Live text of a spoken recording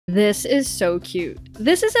This is so cute.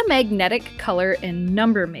 This is a magnetic color and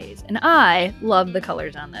number maze, and I love the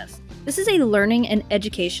colors on this. This is a learning and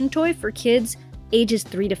education toy for kids ages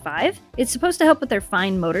 3 to 5. It's supposed to help with their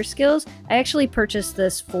fine motor skills. I actually purchased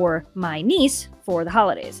this for my niece for the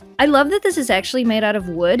holidays. I love that this is actually made out of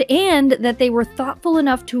wood and that they were thoughtful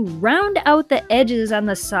enough to round out the edges on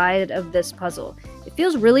the side of this puzzle. It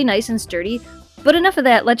feels really nice and sturdy, but enough of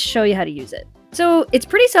that, let's show you how to use it. So it's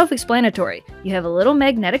pretty self-explanatory. You have a little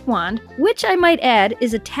magnetic wand, which I might add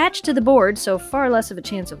is attached to the board, so far less of a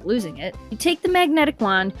chance of losing it. You take the magnetic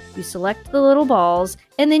wand, you select the little balls,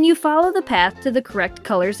 and then you follow the path to the correct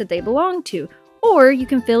colors that they belong to, or you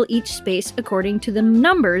can fill each space according to the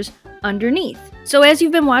numbers underneath. So as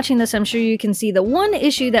you've been watching this, I'm sure you can see the one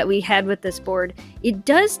issue that we had with this board. It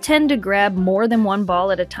does tend to grab more than one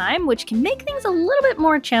ball at a time, which can make things a little bit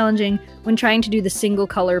more challenging when trying to do the single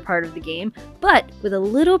color part of the game, but with a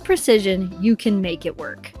little precision, you can make it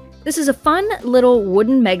work. This is a fun little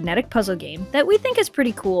wooden magnetic puzzle game that we think is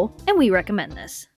pretty cool, and we recommend this.